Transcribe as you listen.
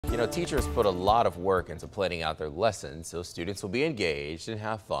Teachers put a lot of work into planning out their lessons so students will be engaged and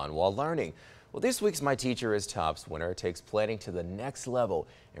have fun while learning. Well, this week's My Teacher is Tops winner takes planning to the next level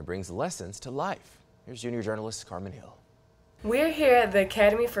and brings lessons to life. Here's junior journalist Carmen Hill. We're here at the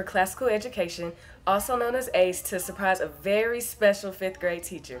Academy for Classical Education, also known as ACE, to surprise a very special 5th grade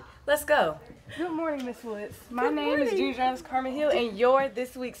teacher. Let's go. Good morning, Miss Woods. My name is junior journalist Carmen Hill, and you're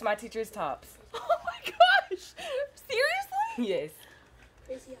this week's My Teacher is Tops. Oh my gosh! Seriously? Yes.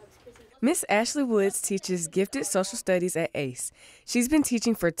 Miss Ashlee Woods teaches gifted social studies at ACE. She's been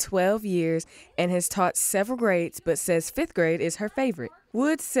teaching for 12 years and has taught several grades, but says 5th grade is her favorite.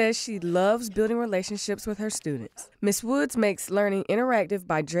 Woods says she loves building relationships with her students. Miss Woods makes learning interactive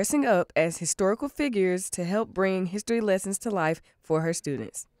by dressing up as historical figures to help bring history lessons to life for her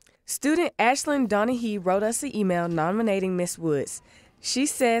students. Student Ashlyn Donahue wrote us an email nominating Miss Woods. She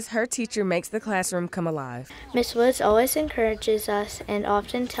says her teacher makes the classroom come alive. Miss Woods always encourages us and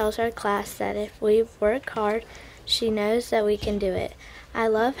often tells our class that if we work hard, she knows that we can do it. I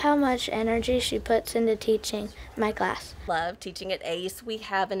love how much energy she puts into teaching my class. Love teaching at ACE. We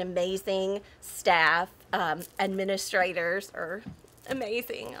have an amazing staff. Administrators are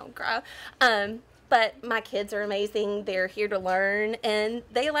amazing. I'll cry. But my kids are amazing. They're here to learn, and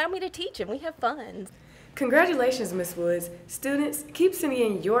they allow me to teach, and we have fun. Congratulations, Miss Woods. Students, keep sending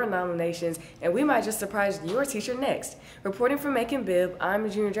in your nominations, and we might just surprise your teacher next. Reporting from Macon Bibb, I'm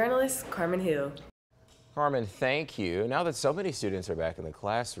junior journalist Carmen Hill. Carmen, thank you. Now that so many students are back in the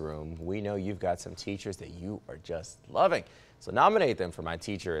classroom, we know you've got some teachers that you are just loving. So nominate them for My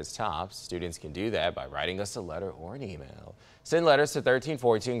Teacher is Tops. Students can do that by writing us a letter or an email. Send letters to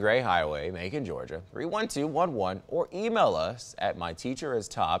 1314 Gray Highway, Macon, Georgia, 31211, or email us at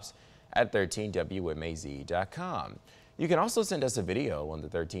myteacheristops@13wmaz.com. You can also send us a video on the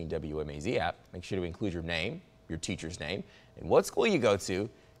 13WMAZ app. Make sure to include your name, your teacher's name, and what school you go to.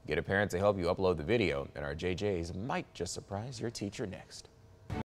 Get a parent to help you upload the video, and our JJs might just surprise your teacher next.